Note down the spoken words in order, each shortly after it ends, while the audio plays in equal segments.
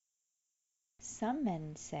Some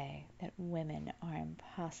men say that women are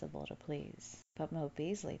impossible to please, but Mo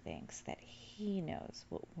Beasley thinks that he knows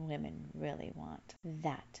what women really want.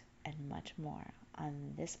 That and much more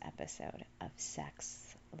on this episode of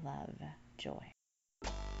Sex, Love, Joy.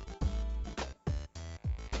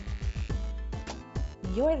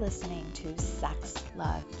 You're listening to Sex,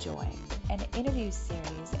 Love, Joy, an interview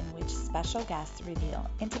series in which special guests reveal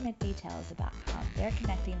intimate details about how they're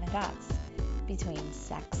connecting the dots between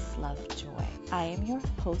sex, love, joy. I am your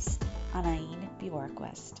host, Anaine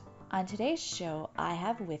Bjorkquist. On today's show, I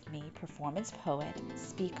have with me performance poet,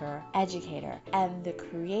 speaker, educator, and the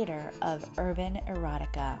creator of Urban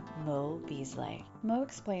Erotica, Mo Beasley. Mo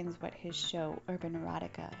explains what his show, Urban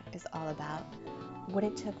Erotica, is all about, what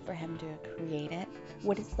it took for him to create it,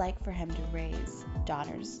 what it's like for him to raise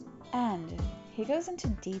daughters, and he goes into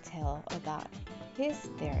detail about his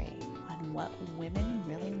theory on what women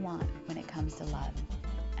really want when it comes to love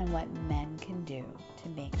and what men can do to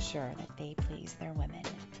make sure that they please their women.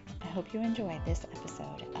 I hope you enjoy this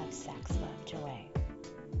episode of Sex, Love, Joy.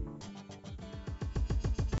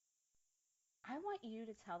 I want you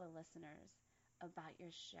to tell the listeners about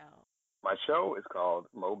your show. My show is called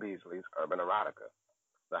Mo Beasley's Urban Erotica,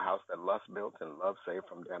 the house that lust built and love saved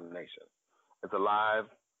from damnation. It's a live,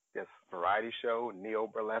 variety show,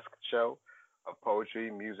 neo-burlesque show of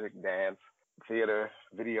poetry, music, dance, theater,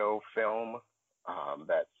 video, film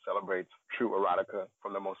that celebrates true erotica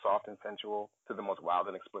from the most soft and sensual to the most wild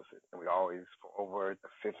and explicit. And we always, for over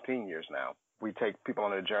 15 years now, we take people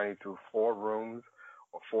on a journey through 4 rooms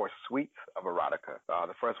or 4 suites of erotica.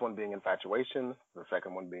 The first one being infatuation, the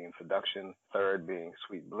second one being seduction, third being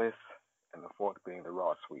sweet bliss, and the fourth being the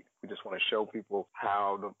raw suite. We just want to show people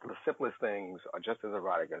how the simplest things are just as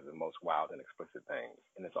erotic as the most wild and explicit things.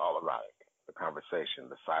 And it's all erotic. The conversation,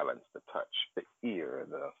 the silence, the touch, the ear,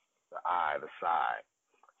 the eye, the sigh,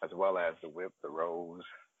 as well as the whip, the rose,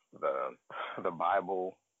 the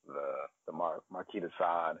Bible, the Marquis de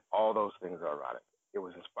Sade. All those things are erotic. It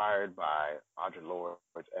was inspired by Audre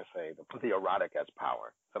Lorde's essay, The Erotic as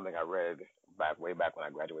Power, something I read way back when I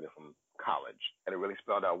graduated from college. And it really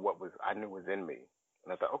spelled out what I knew was in me.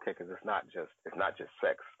 And I thought, okay, because it's not just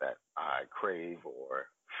sex that I crave or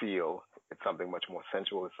feel. It's something much more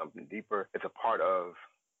sensual. It's something deeper. It's a part of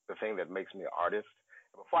the thing that makes me an artist.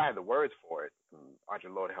 And before I had the words for it,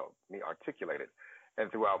 Audre Lorde helped me articulate it.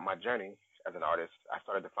 And throughout my journey as an artist, I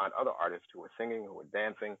started to find other artists who were singing, who were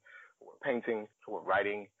dancing, who were painting, who were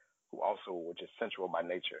writing, who also were just sensual by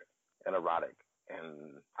nature and erotic.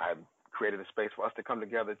 And I created a space for us to come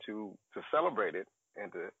together to celebrate it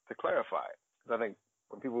and to clarify it. Because I think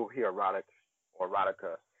when people hear erotic or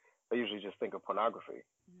erotica, they usually just think of pornography.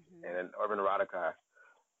 Mm-hmm. And in Urban Erotica,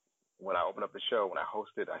 when I open up the show, when I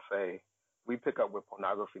host it, I say, we pick up where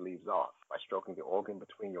pornography leaves off by stroking the organ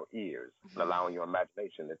between your ears and allowing your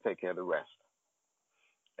imagination to take care of the rest.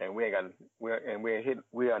 And we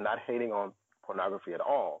are not hating on pornography at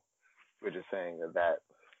all. We're just saying that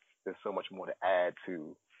there's so much more to add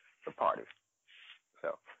to the party.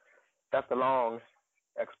 So that's the long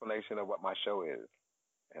explanation of what my show is.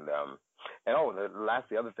 And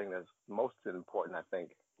the other thing that's most important, I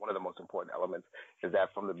think, one of the most important elements is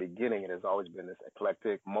that from the beginning, it has always been this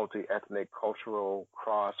eclectic, multi-ethnic, cultural,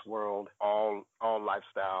 cross-world, all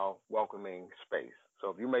lifestyle, welcoming space. So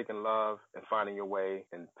if you're making love and finding your way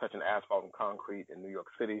and touching asphalt and concrete in New York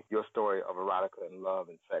City, your story of erotica and love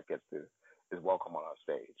and sex is welcome on our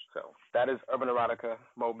stage. So that is Urban Erotica,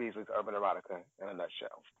 Mo Beasley's Urban Erotica in a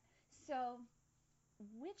nutshell. So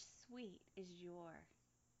which suite is your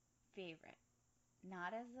favorite?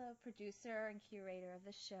 Not as a producer and curator of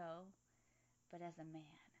the show, but as a man.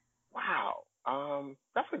 Wow.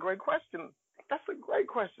 That's a great question.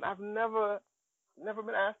 I've never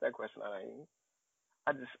been asked that question, Anaine.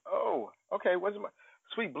 What's my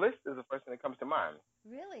Sweet Bliss is the first thing that comes to mind.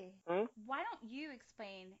 Really? Hmm? Why don't you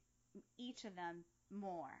explain each of them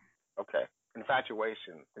more? Okay.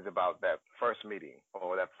 Infatuation is about that first meeting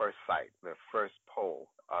or that first sight, the first pull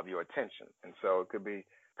of your attention. And so it could be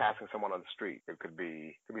passing someone on the street. It could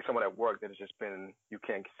be someone at work that has just been, you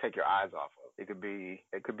can't take your eyes off of. It could be,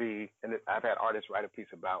 and I've had artists write a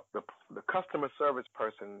piece about the customer service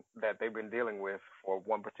person that they've been dealing with for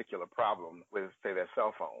one particular problem with, say, their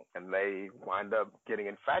cell phone. And they wind up getting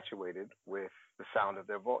infatuated with the sound of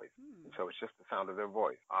their voice. And so it's just the sound of their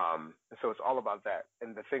voice. And so it's all about that.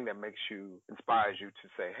 And the thing that inspires you to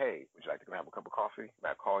say, hey, would you like to go have a cup of coffee?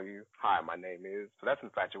 May I call you? Hi, my name is. So that's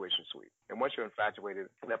infatuation suite. And once you're infatuated,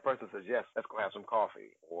 and that person says, yes, let's go have some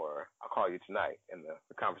coffee. Or I'll call you tonight. And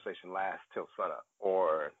the conversation lasts till sunup.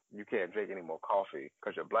 Or you can't drink any more coffee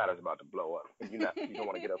because your bladder's about to blow up. And you don't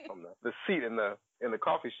want to get up from the seat in the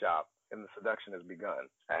coffee shop, and the seduction has begun.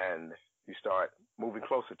 And you start moving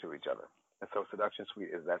closer to each other. And so seduction suite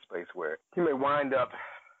is that space where you may wind up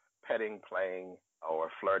petting, playing, or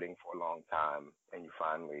flirting for a long time, and you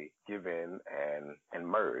finally give in and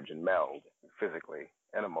merge and meld physically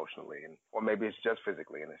and emotionally, or maybe it's just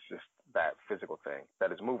physically, and it's just that physical thing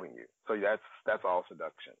that is moving you. So that's all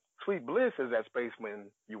seduction. Sweet bliss is that space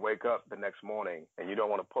when you wake up the next morning and you don't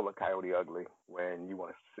want to pull a coyote ugly, when you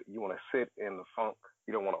want to sit in the funk,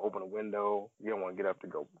 you don't want to open a window, you don't want to get up to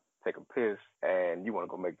go take a piss, and you want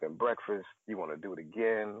to go make them breakfast. You want to do it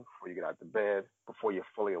again before you get out of bed, before you're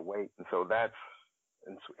fully awake. And so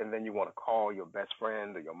and then you want to call your best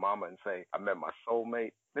friend or your mama and say, I met my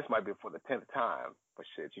soulmate. This might be for the 10th time, but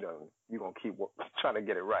shit, you're going to keep trying to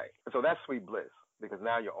get it right. And so that's sweet bliss, because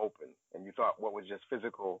now you're open, and you thought what was just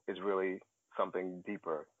physical is really something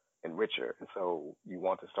deeper and richer. And so you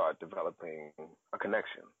want to start developing a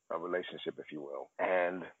connection, a relationship, if you will.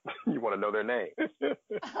 And you want to know their name.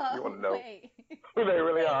 You want to know who they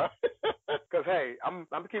really are. Because, hey, I'm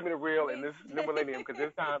keeping it real in this new millennium, because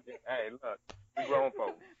this time, hey, look, we grown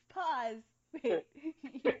folks. Pause. Wait.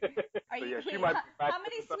 How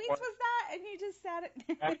many sweets was that? And you just said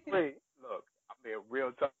it. That's sweet. Look, I'm being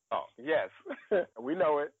real talk. Yes. We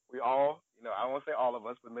know it. We all, I won't say all of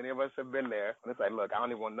us, but many of us have been there. And it's like, look, I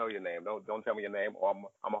don't even want to know your name. Don't tell me your name, or I'm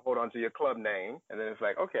going to hold on to your club name. And then it's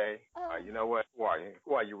like, okay, you know what? Who are you?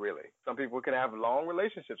 Who are you really? Some people can have long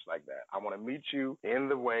relationships like that. I want to meet you in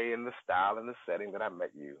the way, in the style, in the setting that I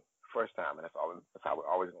met you first time, and that's how we're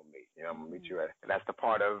always going to meet. I'm going to meet you at, and that's the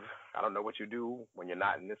part of, I don't know what you do when you're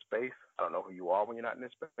not in this space. I don't know who you are when you're not in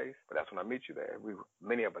this space, but that's when I meet you there.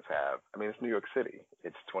 Many of us have. I mean, it's New York City.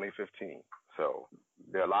 It's 2015. So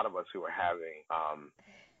there are a lot of us who are having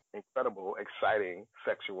incredible, exciting,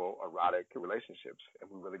 sexual, erotic relationships, and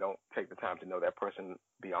we really don't take the time to know that person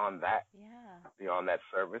beyond that. Yeah. Beyond that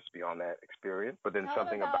service, beyond that experience. But then tell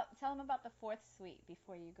them about the fourth suite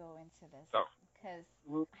before you go into this, because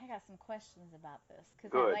I got some questions about this,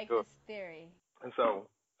 because I like this theory. And so,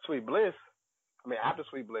 sweet bliss. I mean, after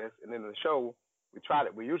sweet bliss, and then the show,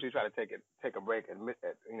 we usually try to take a break at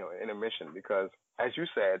intermission, because as you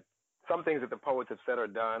said, some things that the poets have said or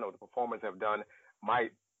done, or the performers have done,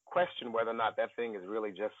 might question whether or not that thing is really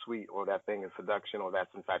just sweet, or that thing is seduction, or that's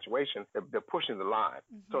infatuation. They're pushing the line.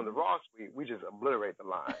 Mm-hmm. So in the raw suite, we just obliterate the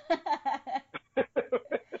line.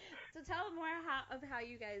 So tell them more of how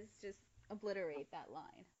you guys just obliterate that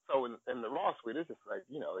line. So in the raw suite, it's just like,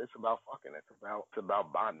 it's about fucking. It's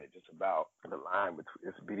about bondage. It's about the line between,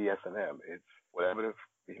 it's BDSM. It's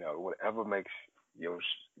whatever makes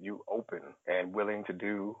you open and willing to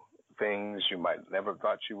do things you might never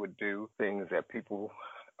thought you would do, things that people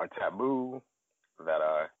are taboo, that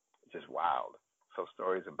are just wild. So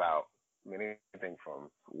stories about anything from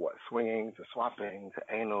swinging to swapping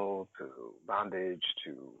to anal to bondage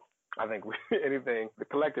to, I think anything.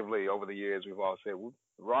 Collectively over the years, we've all said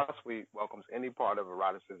Raw Suite welcomes any part of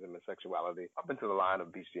eroticism and sexuality up into the line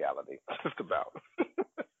of bestiality. Just about.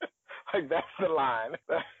 Like, that's the line.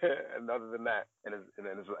 And other than that, and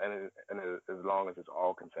as long as it's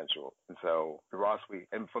all consensual. And so the Raw Suite,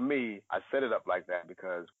 and for me, I set it up like that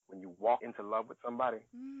because when you walk into love with somebody,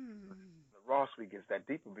 the Raw Suite gets that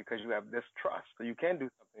deeper because you have this trust. So you can do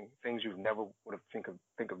things you never would have think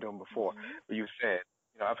of doing before. But you said,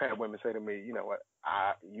 I've had women say to me, you know what,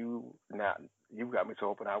 you got me so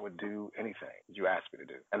open, I would do anything you asked me to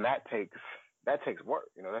do. And that takes work.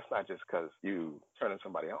 That's not just because you turning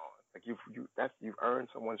somebody on. Like you've earned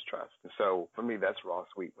someone's trust. And so for me, that's Raw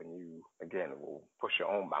Suite, when you, again, will push your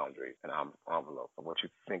own boundaries and envelope of what you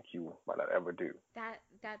think you might not ever do.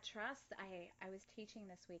 That trust, I was teaching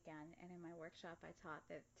this weekend, and in my workshop I taught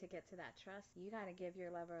that to get to that trust, you got to give your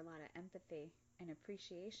lover a lot of empathy and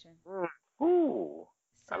appreciation. Ooh,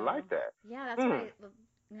 so, I like that. Yeah,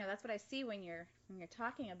 that's what I see when you're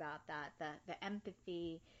talking about that, the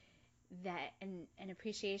empathy that and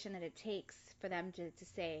appreciation that it takes for them to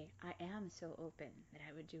say, I am so open that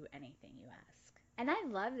I would do anything you ask. And I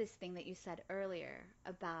love this thing that you said earlier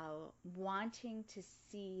about wanting to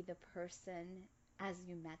see the person as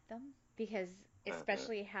you met them, because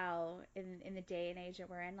especially how in the day and age that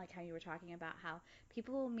we're in, like how you were talking about how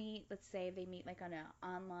people will meet, let's say they meet like on an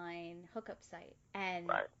online hookup site, and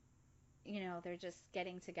right. they're just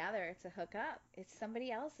getting together to hook up. It's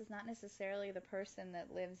somebody else. It's not necessarily the person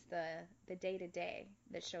that lives the day to day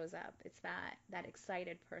that shows up. It's that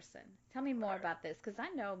excited person. Tell me more Right. about this, because I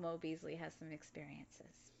know Mo Beasley has some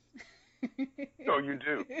experiences. So you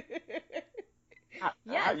do. How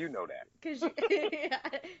Yes, you know that? because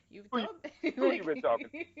you've Who you, told me. who you been talking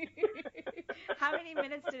How many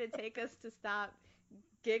minutes did it take us to stop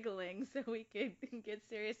giggling so we could get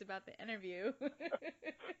serious about the interview?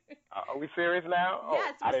 Are we serious now? Oh,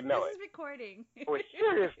 Yes, I didn't this know it. is recording. We're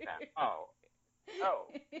serious now. Oh,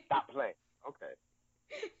 stop playing. Okay.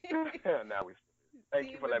 Now we. Thank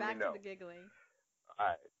See, you for we're letting me back to know. the giggling. All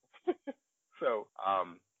right. So,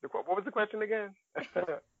 what was the question again?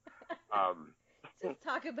 um, Just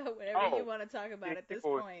talk about whatever you oh, want to talk about at this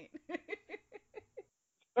people. point.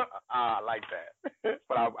 I like that.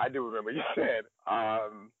 But I do remember you said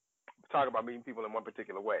talk about meeting people in one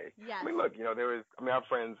particular way. Yes. I mean, look, there is. I mean, I have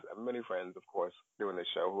friends, many friends, of course, doing this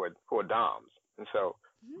show who are doms, and so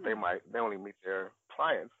they only meet their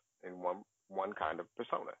clients in one kind of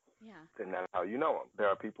persona. Yeah. And that's how you know them. There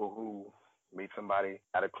are people who meet somebody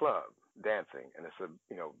at a club dancing, and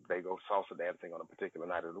they go salsa dancing on a particular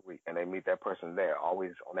night of the week, and they meet that person there,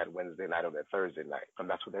 always on that Wednesday night or that Thursday night, and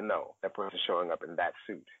that's what they know. That person showing up in that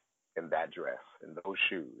suit, in that dress, in those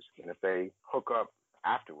shoes, and if they hook up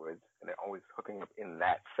afterwards, and they're always hooking up in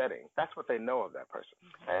that setting, that's what they know of that person.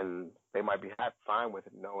 And they might be fine with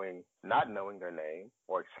not knowing their name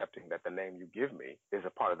or accepting that the name you give me is a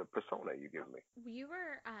part of the persona you give me. You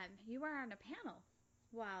were on a panel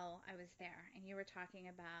while I was there, and you were talking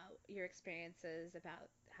about your experiences about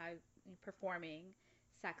how performing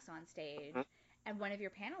sex on stage. Mm-hmm. And one of your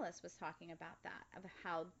panelists was talking about that, of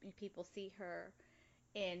how people see her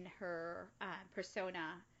in her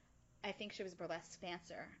persona. I think she was a burlesque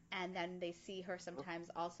dancer, and then they see her sometimes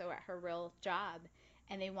also at her real job,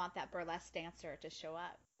 and they want that burlesque dancer to show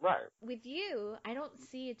up. Right. With you, I don't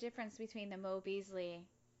see a difference between the Mo Beasley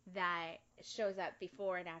that shows up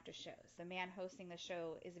before and after shows. The man hosting the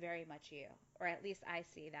show is very much you, or at least I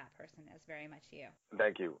see that person as very much you.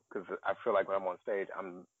 Thank you, because I feel like when I'm on stage,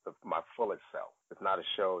 I'm my fullest self. It's not a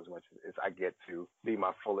show as much as I get to be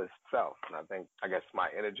my fullest self. And I guess my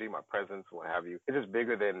energy, my presence, what have you, it's just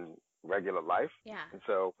bigger than regular life. Yeah. And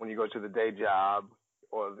so when you go to the day job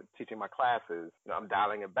or teaching my classes, I'm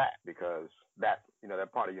dialing it back, because that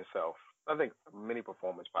part of yourself, I think many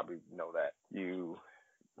performers probably know that your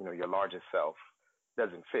largest self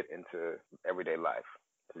doesn't fit into everyday life.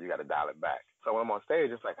 So you got to dial it back. So when I'm on stage,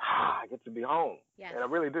 it's like, I get to be home. Yes. And I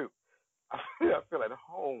really do. I feel at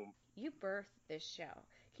home. You birthed this show.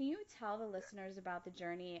 Can you tell the listeners about the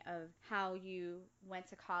journey of how you went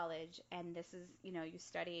to college, and this is, you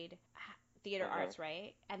studied theater arts,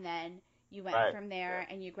 right? And then you went from there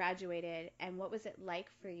and you graduated, and what was it like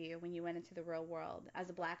for you when you went into the real world as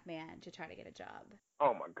a black man to try to get a job?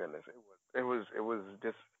 Oh my goodness. It was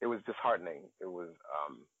disheartening. It was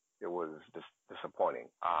disappointing.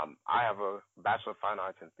 I have a Bachelor of Fine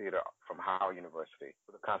Arts in Theater from Howard University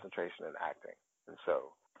with a concentration in acting. And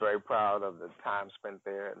so very proud of the time spent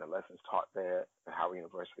there and the lessons taught there at Howard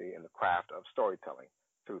University and the craft of storytelling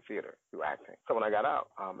through theater, through acting. So when I got out,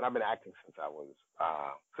 and I've been acting since I was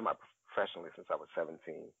semi-professionally since I was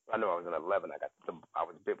 17. I know I was in 11. I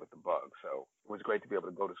was bit with the bug. So it was great to be able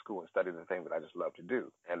to go to school and study the thing that I just love to do.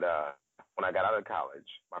 And when I got out of college,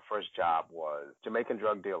 my first job was Jamaican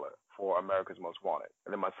drug dealer for America's Most Wanted.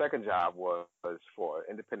 And then my second job was for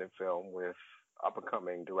independent film with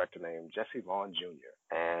up-and-coming director named Jesse Vaughn Jr.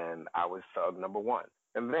 And I was thug number one.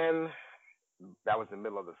 And then that was the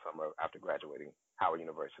middle of the summer after graduating Howard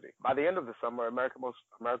University. By the end of the summer, America's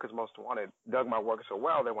Most Wanted dug my work so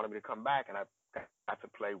well, they wanted me to come back, and I got to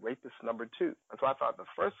play Rapist number 2. And so I thought the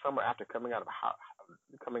first summer after coming out of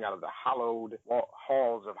the hallowed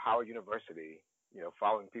halls of Howard University,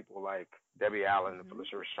 following people like Debbie Allen,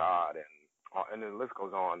 Phylicia Rashad, and the list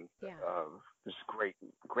goes on of just great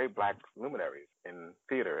black luminaries in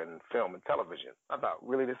theater and film and television. I thought,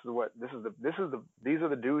 really, these are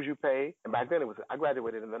the dues you pay. And back then I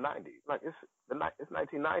graduated in the 90s. Like it's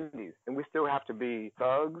 1990s, and we still have to be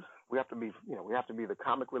thugs. We have to be the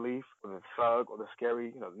comic relief or the thug or the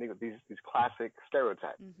scary, these classic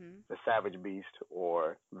stereotypes, the savage beast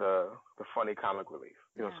or the funny comic relief.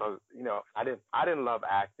 So I didn't love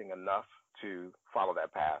acting enough to follow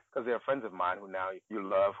that path, because there are friends of mine who now you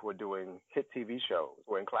love who are doing hit TV shows,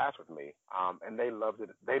 who are in class with me, and they loved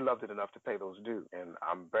it enough to pay those dues, and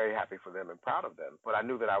I'm very happy for them and proud of them. But I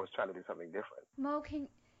knew that I was trying to do something different. Mo, can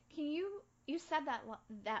you said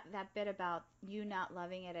that bit about you not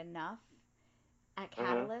loving it enough at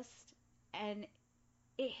Catalyst, and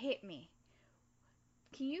it hit me.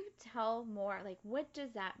 Can you tell more? Like, what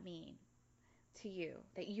does that mean to you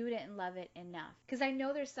that you didn't love it enough? Because I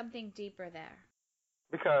know there's something deeper there.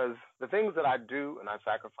 Because the things that I do and I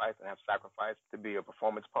sacrifice and have sacrificed to be a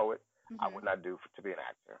performance poet, I Mm-hmm. would not do to be an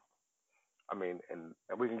actor. I mean, and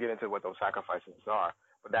we can get into what those sacrifices are,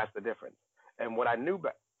 but that's the difference. And what I knew,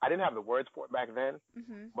 but I didn't have the words for it back then,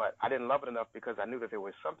 Mm-hmm. but I didn't love it enough because I knew that there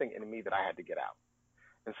was something in me that I had to get out.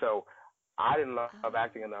 And so I didn't love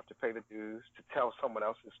acting Oh. enough to pay the dues to tell someone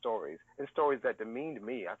else's stories, and stories that demeaned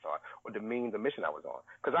me, I thought, or demeaned the mission I was on.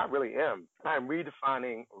 Because I really am. I'm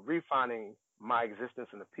refining my existence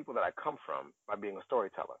and the people that I come from by being a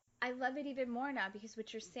storyteller. I love it even more now because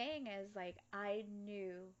what you're saying is like I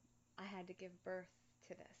knew I had to give birth to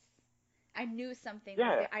this. I knew something was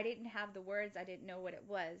Yeah, there. I didn't have the words, I didn't know what it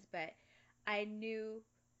was, but I knew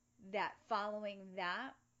that following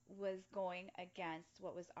that was going against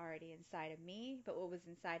what was already inside of me, but what was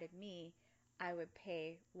inside of me, I would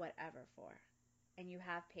pay whatever for. And you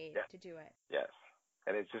have paid yeah, to do it. yes.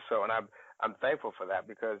 And it's just so, and I'm thankful for that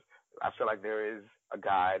because I feel like there is a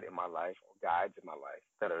guide in my life or guides in my life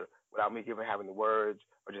that are without me even having the words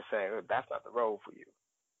or just saying that's not the road for you.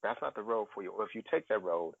 That's not the road for you. Or if you take that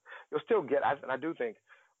road, you'll still get. And I do think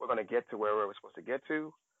we're going to get to where we're supposed to get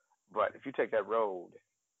to. But if you take that road,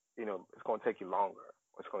 it's going to take you longer.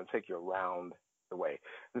 It's going to take you around the way.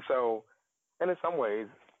 And so, and in some ways,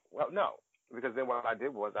 well, no, because then what I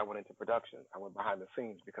did was I went into production. I went behind the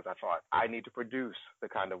scenes because I thought I need to produce the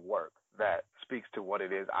kind of work that speaks to what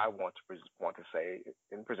it is I want to say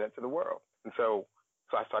and present to the world. And so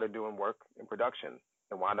I started doing work in production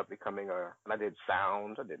and wound up becoming and I did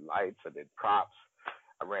sound, I did lights, I did props,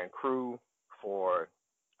 I ran crew for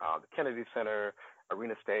the Kennedy Center,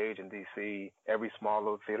 Arena Stage in D.C., every small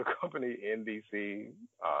little theater company in D.C.,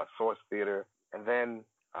 Source Theater, and then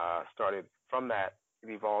started from that. It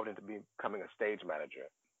evolved into becoming a stage manager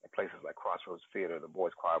at places like Crossroads Theater, the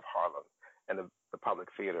Boys Choir of Harlem, and the Public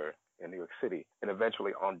Theater in New York City, and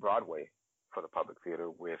eventually on Broadway for the Public Theater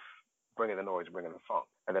with Bringing the Noise, Bringing the Funk.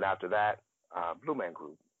 And then after that, Blue Man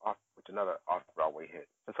Group, which is another off-Broadway hit.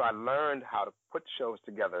 And so I learned how to put shows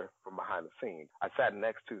together from behind the scenes. I sat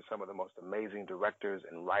next to some of the most amazing directors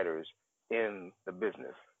and writers in the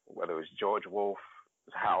business, whether it was George Wolfe,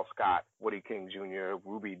 Hal Scott, Woody King Jr.,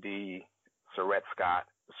 Ruby Dee, Sorette Scott,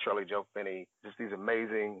 Shirley Joe Finney, just these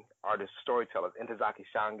amazing artists, storytellers, Ntozake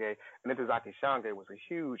Shange. And Ntozake Shange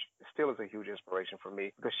still is a huge inspiration for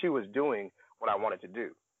me because she was doing what I wanted to do.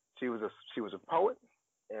 She was a poet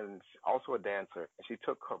and also a dancer, and she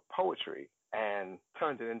took her poetry and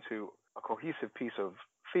turned it into a cohesive piece of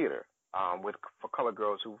theater for colored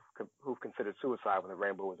girls who've considered suicide when the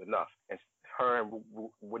rainbow was enough. And her and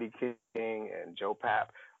Woody King and Joe Papp,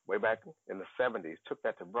 way back in the 70s, took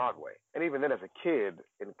that to Broadway. And even then, as a kid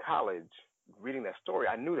in college, reading that story,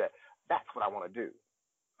 I knew that that's what I want to do.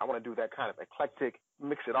 I want to do that kind of eclectic,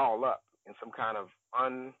 mix it all up in some kind of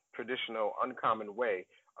untraditional, uncommon way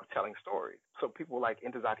of telling stories. So people like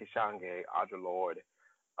Ntozake Shange, Audre Lorde,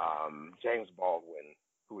 James Baldwin,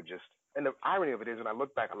 who were just, and the irony of it is when I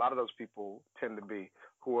look back, a lot of those people tend to be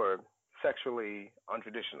who are sexually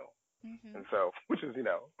untraditional. Mm-hmm. And so, which is,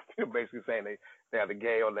 basically saying they are the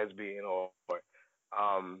gay or lesbian or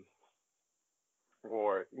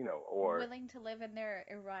willing to live in their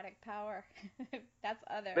erotic power. That's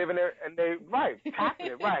other. living there and right, tapping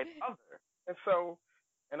it, right, other. And so,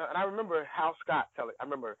 and I remember Hal Scott I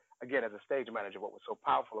remember, again, as a stage manager, what was so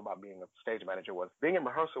powerful about being a stage manager was being in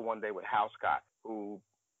rehearsal one day with Hal Scott, who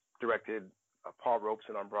directed Paul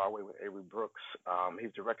Robeson on Broadway with Avery Brooks.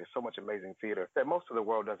 He's directed so much amazing theater that most of the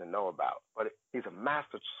world doesn't know about, but he's a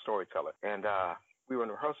master storyteller. And we were in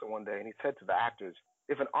rehearsal one day, and he said to the actors,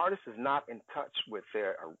 if an artist is not in touch with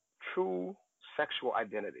their true sexual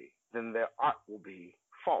identity, then their art will be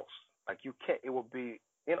false. Like it will be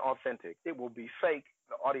inauthentic. It will be fake.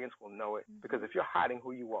 The audience will know it because if you're hiding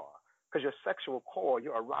who you are, because your sexual core,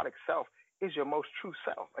 your erotic self, is your most true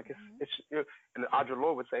self. Like it's and Audre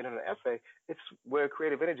Lorde would say in an essay, it's where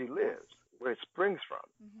creative energy lives, where it springs from.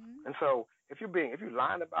 Mm-hmm. And so if you're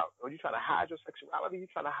lying about or you're trying to hide your sexuality,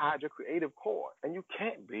 you're trying to hide your creative core, and you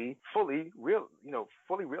can't be fully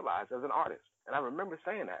realized as an artist. And I remember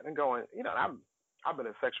saying that and going, I've been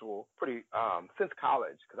asexual pretty since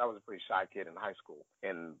college because I was a pretty shy kid in high school,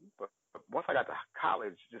 but once I got to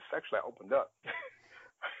college, just sexually I opened up.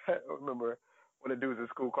 I remember when the dudes in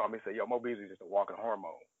school called me and said, "Yo, Mo Beasley is just a walking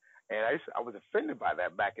hormone," and I was offended by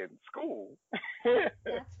that back in school.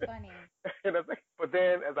 That's funny. And but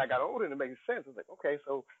then as I got older, and it made sense. I was like, okay,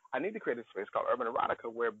 so I need to create a space called Urban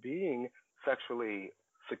Erotica where being sexually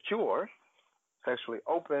secure, sexually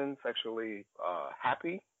open, sexually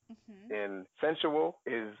happy, Mm-hmm. and sensual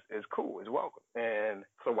is cool, is welcome. And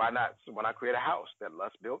so why not create a house that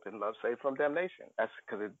lust built and love saved from damnation? That's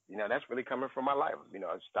because that's really coming from my life.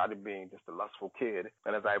 I started being just a lustful kid,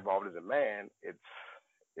 and as I evolved as a man, it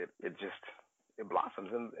just it blossoms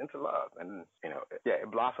into love, and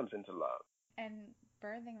it blossoms into love. And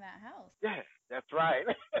birthing that house. Yes, that's right.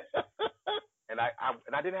 And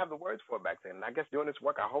I didn't have the words for it back then. And I guess doing this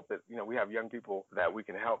work, I hope that we have young people that we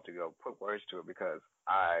can help to go put words to it, because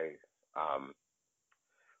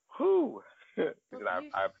whew. Well,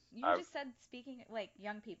 you just said, speaking like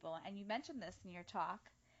young people, and you mentioned this in your talk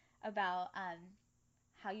about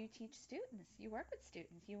how you teach students. You work with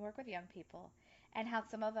students, you work with young people, and how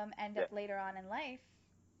some of them end up later on in life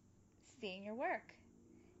seeing your work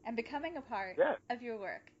and becoming a part of your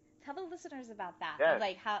work. Tell the listeners about that,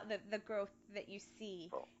 like how the growth that you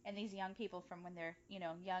see in these young people from when they're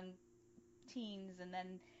young teens and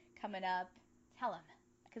then coming up. Tell them,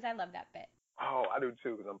 because I love that bit. Oh, I do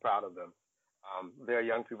too, because I'm proud of them. There are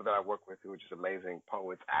young people that I work with who are just amazing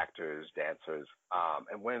poets, actors, dancers.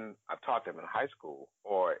 And when I've taught them in high school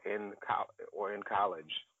or in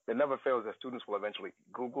college, it never fails that students will eventually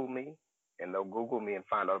Google me, and they'll Google me and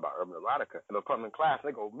find out about urban erotica. And they'll come in class and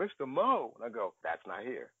they go, "Mr. Mo," and I go, "That's not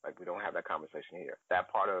here. Like, we don't have that conversation here. That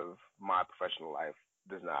part of my professional life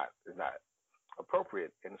is not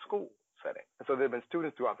appropriate in a school setting." And so there have been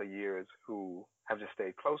students throughout the years who have just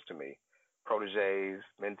stayed close to me, proteges,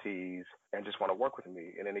 mentees, and just want to work with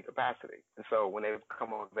me in any capacity. And so when they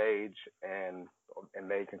come of age and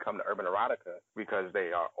they can come to Urban Erotica because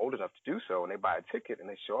they are old enough to do so, and they buy a ticket and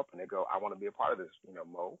they show up and they go, "I want to be a part of this,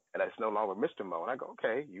 Mo." And it's no longer Mr. Mo. And I go,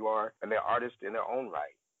 "Okay, you are," and they're artists in their own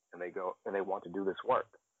right. And they go and they want to do this work.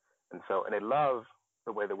 And they love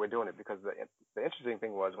the way that we're doing it, because the interesting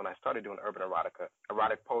thing was, when I started doing urban erotica,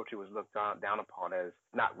 erotic poetry was looked down upon as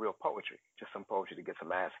not real poetry, just some poetry to get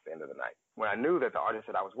some ass at the end of the night. When I knew that the artists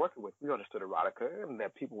that I was working with, we understood erotica, and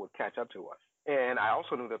that people would catch up to us. And I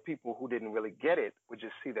also knew that people who didn't really get it would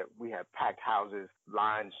just see that we had packed houses,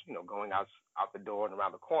 lines, going out the door and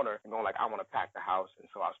around the corner, and going like, "I want to pack the house." And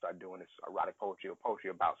so I'll start doing this erotic poetry or poetry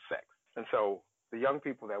about sex. And so the young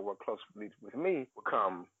people that work closely with me would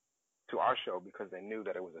come to our show because they knew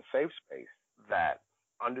that it was a safe space that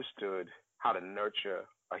understood how to nurture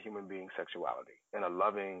a human being's sexuality in a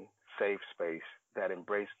loving, safe space that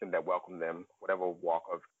embraced them, that welcomed them, whatever walk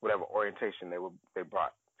of, whatever orientation they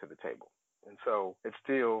brought to the table. And so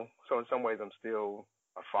in some ways, I'm still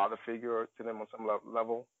a father figure to them on some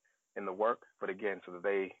level in the work, but again, so that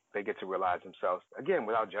they get to realize themselves, again,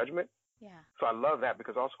 without judgment. Yeah. So I love that,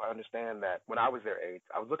 because also I understand that when I was their age,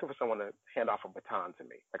 I was looking for someone to hand off a baton to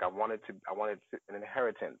me. Like, I wanted an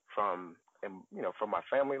inheritance from my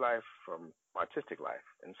family life, from my artistic life.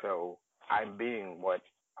 And so I'm being what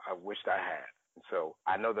I wished I had. And so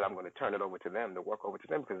I know that I'm going to turn it over to them, to work over to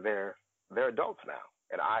them, because they're adults now.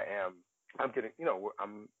 And I'm getting,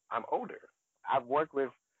 I'm older. I've worked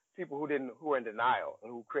with people who were in denial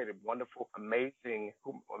and who created wonderful, amazing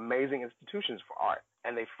institutions for art,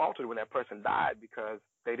 and they faltered when that person died because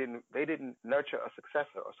they didn't nurture a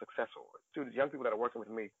successor or successor. Students, young people that are working with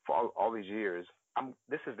me for all these years,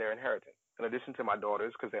 this is their inheritance. In addition to my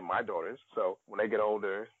daughters, because they're my daughters, so when they get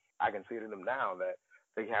older, I can see it in them now that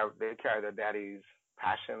they carry their daddy's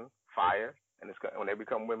passion, fire, and when they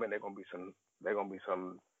become women, they're gonna be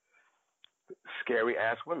some scary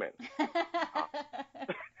ass women.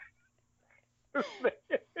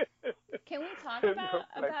 Can we talk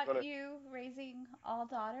about you raising all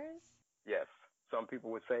daughters? Yes. Some people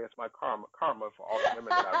would say it's my karma for all the women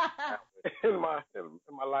that I've had in my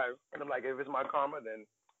life. And I'm like, if it's my karma, then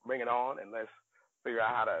bring it on, and let's figure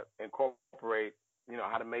out how to incorporate,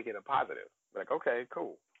 how to make it a positive. Like, okay,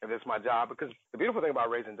 cool. If it's my job, because the beautiful thing about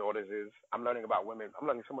raising daughters is I'm learning about women. I'm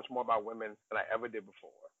learning so much more about women than I ever did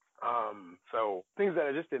before. So things that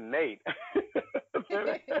are just innate.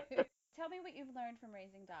 Tell me what you've learned from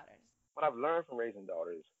raising daughters. What I've learned from raising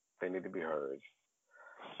daughters, they need to be heard.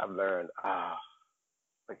 I've learned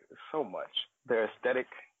so much. Their aesthetic,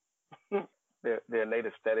 their innate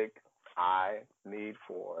aesthetic eye, need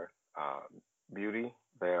for beauty.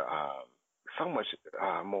 They're so much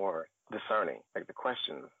more discerning. Like the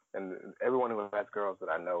questions, and everyone who has girls that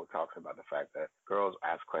I know talks about the fact that girls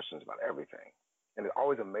ask questions about everything. And it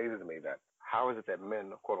always amazes me that how is it that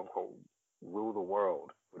men, quote unquote, rule the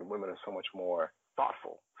world when women are so much more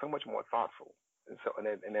thoughtful, and so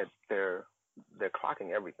they're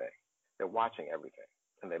clocking everything, they're watching everything,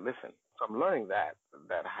 and they listen. So I'm learning that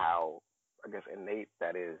how, I guess, innate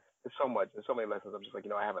that is. There's so many lessons. I'm just like,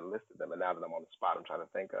 I haven't listed them, and now that I'm on the spot, I'm trying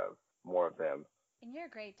to think of more of them. And you're a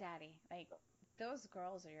great daddy. Like, those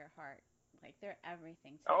girls are your heart. Like, they're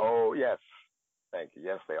everything to you. Oh, yes. Thank you.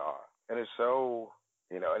 Yes, they are. And it's so,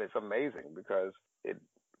 and it's amazing because it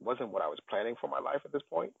wasn't what I was planning for my life at this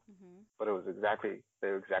point, Hmm. but they were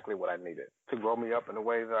exactly what I needed to grow me up in a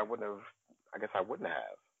way that I guess I wouldn't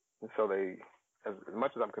have. And so as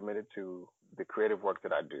much as I'm committed to the creative work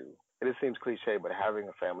that I do, it seems cliche, but having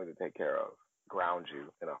a family to take care of grounds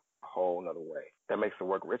you in a whole nother way. That makes the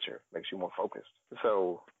work richer, makes you more focused.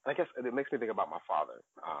 So I guess it makes me think about my father.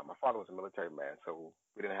 My father was a military man, so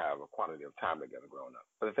we didn't have a quantity of time together growing up.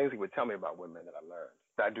 But the things he would tell me about women that I learned,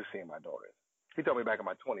 that I do see in my daughters. He told me back in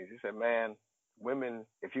my 20s, he said, man, women,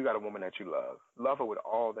 if you got a woman that you love her with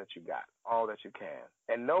all that you got, all that you can,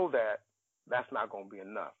 and know that that's not going to be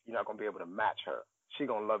enough. You're not going to be able to match her. She's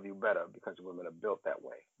going to love you better because women are built that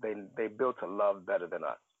way. They built to love better than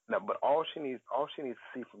us. Now, but all she needs to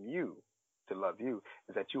see from you to love you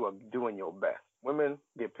is that you are doing your best. Women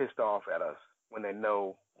get pissed off at us when they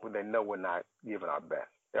know we're not giving our best.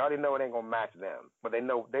 They already know it ain't gonna match them, but they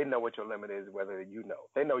know what your limit is, whether you know.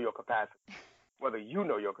 They know your capacity, whether you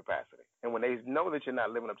know your capacity. And when they know that you're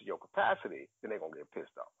not living up to your capacity, then they're gonna get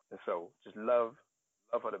pissed off. And so just love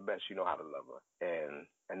her the best you know how to love her, and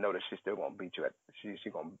know that she's still gonna beat you at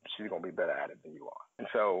she's gonna be better at it than you are. And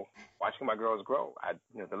so watching my girls grow,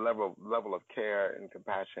 the level of care and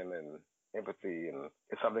compassion and empathy, and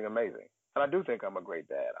it's something amazing. And I do think I'm a great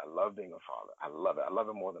dad. I love being a father. I love it. I love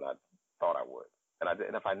it more than I thought I would. And I did.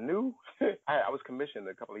 And if I knew, I was commissioned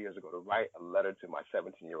a couple of years ago to write a letter to my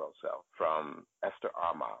 17-year-old self from Esther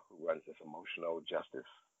Arma, who runs this emotional justice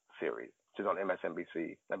series. She's on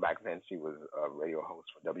MSNBC, and back then she was a radio host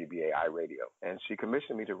for WBAI Radio. And she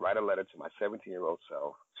commissioned me to write a letter to my 17-year-old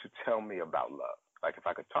self to tell me about love. Like if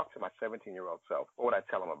I could talk to my 17-year-old self, what would I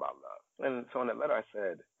tell him about love? And so in that letter I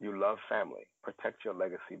said, you love family, protect your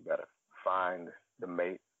legacy better, find the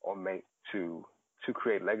mate or mate to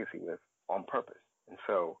create legacy with on purpose. And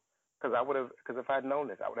so, because if I'd known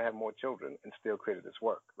this, I would have had more children and still created this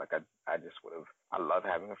work. Like I just would have. I love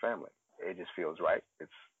having a family. It just feels right.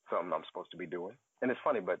 It's something I'm supposed to be doing. And it's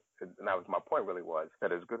funny, but and that was my point. Really was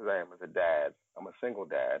that as good as I am as a dad, I'm a single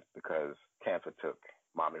dad because cancer took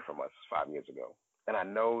mommy from us 5 years ago, and I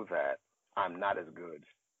know that I'm not as good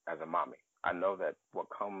as a mommy. I know that what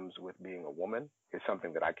comes with being a woman is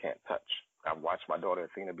something that I can't touch. I've watched my daughter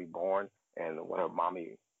Athena be born, and what her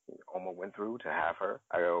mommy Oma went through to have her.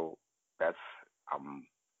 I go, that's I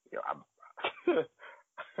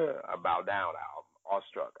I bow down. I'm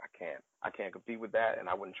awestruck. I can't compete with that, and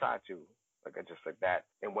I wouldn't try to. Like I just like that,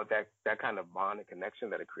 and what that kind of bond and connection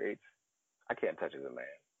that it creates, I can't touch as a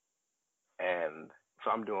man. And so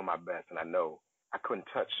I'm doing my best, and I know I couldn't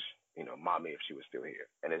touch mommy if she was still here,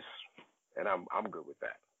 and I'm good with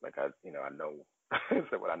that. Like I know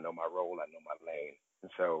so what I know my role, I know my lane,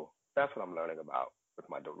 and so that's what I'm learning about with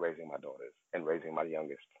raising my daughters and raising my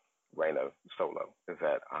youngest, Raina Solo, is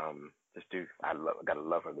that I gotta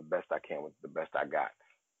love her the best I can with the best I got.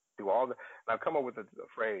 Do all the and I've come up with a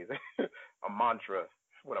phrase, a mantra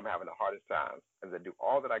when I'm having the hardest times, is to do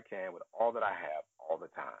all that I can with all that I have all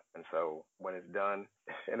the time. And so when it's done,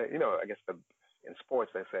 and I guess in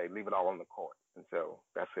sports they say leave it all on the court, and so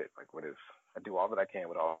that's it. Like what is I do all that I can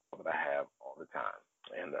with all that I have all the time,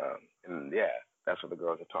 and yeah, that's what the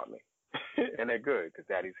girls have taught me, and they're good because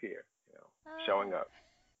Daddy's here, showing up,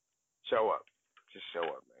 show up, just show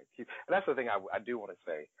up, man. And that's the thing I do want to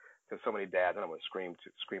say to so many dads, and I'm gonna scream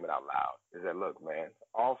it out loud, is that look, man,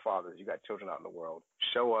 all fathers, you got children out in the world,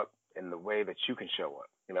 show up in the way that you can show up,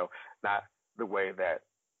 not the way that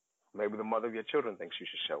maybe the mother of your children thinks you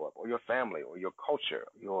should show up, or your family, or your culture,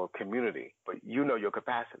 your community, but you know your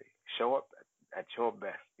capacity. Show up at your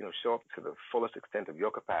best, show up to the fullest extent of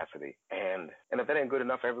your capacity, and if that ain't good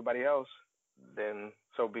enough for everybody else, then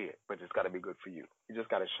so be it. But it's got to be good for you. You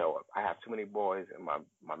just got to show up. I have too many boys in my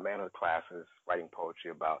manhood classes writing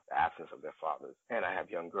poetry about the absence of their fathers, and I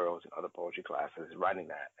have young girls in other poetry classes writing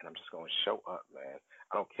that, and I'm just going to show up, man.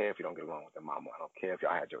 I don't care if you don't get along with their mama. I don't care if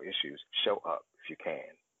y'all had your issues. Show up if you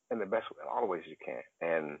can. In the best way, in all the ways you can.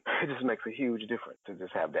 And it just makes a huge difference to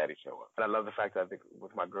just have daddy show up. And I love the fact that I think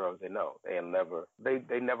with my girls, they know. They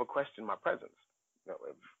never question my presence. If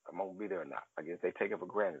I'm going to be there or not. I guess they take it for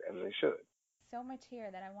granted, as they should. So much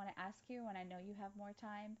here that I want to ask you, and I know you have more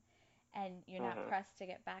time, and you're not Mm-hmm. pressed to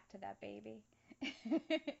get back to that baby.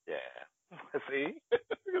 Yeah. See?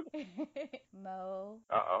 Mo.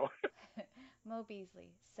 Uh-oh. Mo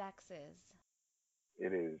Beasley, sex is.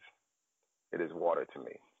 It is. It is water to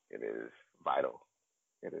me. It is vital.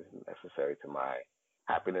 It is necessary to my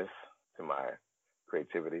happiness, to my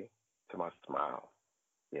creativity, to my smile.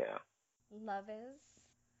 Yeah. Love is.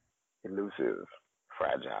 Elusive,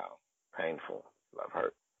 fragile, painful, love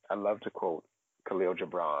hurt. I love to quote Khalil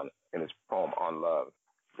Gibran in his poem on love.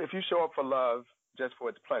 If you show up for love just for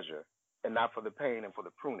its pleasure and not for the pain and for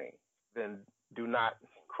the pruning, then do not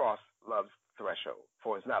cross love's threshold,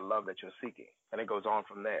 for it's not love that you're seeking. And it goes on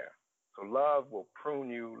from there. So love will prune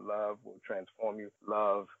you, love will transform you,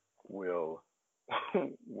 love will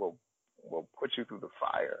will put you through the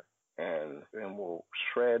fire and will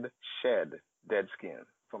shed dead skin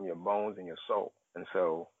from your bones and your soul. And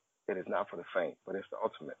so it is not for the faint, but it's the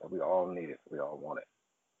ultimate. We all need it. We all want it.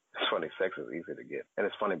 It's funny, sex is easy to get. And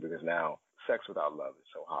it's funny because now sex without love is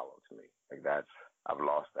so hollow to me. Like I've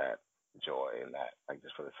lost that joy in that, like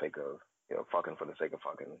just for the sake of, fucking for the sake of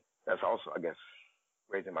fucking. That's also, I guess,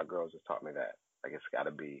 raising my girls has taught me that. Like it's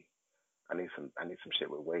gotta be, I need some shit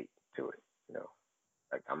with weight to it,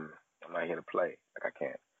 Like I'm not here to play. Like I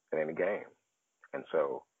can't. It ain't a game. And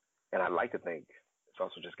so, and I like to think it's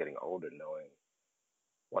also just getting older, knowing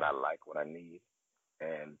what I like, what I need,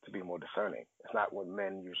 and to be more discerning. It's not what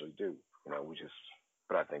men usually do.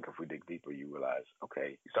 But I think if we dig deeper, you realize,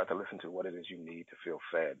 okay, you start to listen to what it is you need to feel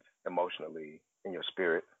fed emotionally, in your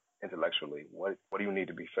spirit, intellectually. What do you need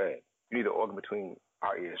to be fed? You need the organ between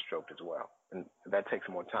our ears stroked as well. And that takes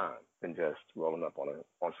more time than just rolling up on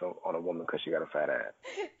a woman because she got a fat ass.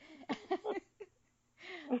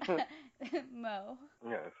 Mo.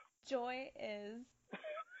 Yes. Joy is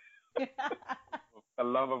the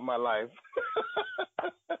love of my life.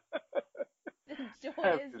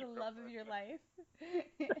 Joy is the love of your life.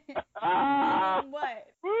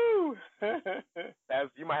 What? Woo!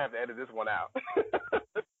 You might have to edit this one out.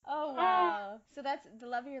 Oh, wow. So that's the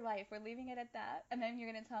love of your life. We're leaving it at that. And then you're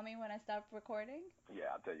going to tell me when I stop recording?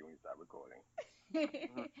 Yeah, I'll tell you when you stop recording.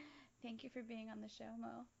 Thank you for being on the show,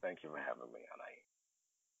 Mo. Thank you for having me, Anaï.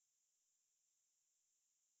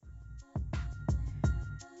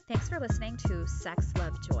 Thanks for listening to Sex,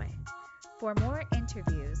 Love, Joy. For more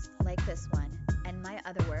interviews like this one and my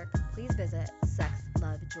other work, please visit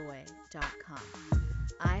sexlovejoy.com.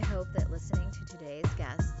 I hope that listening to today's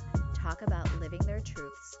guests talk about living their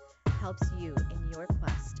truths helps you in your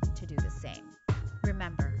quest to do the same.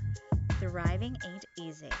 Remember, thriving ain't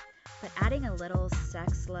easy, but adding a little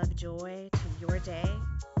sex, love, joy to your day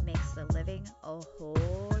makes the living a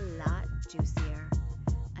whole lot juicier.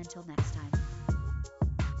 Until next time.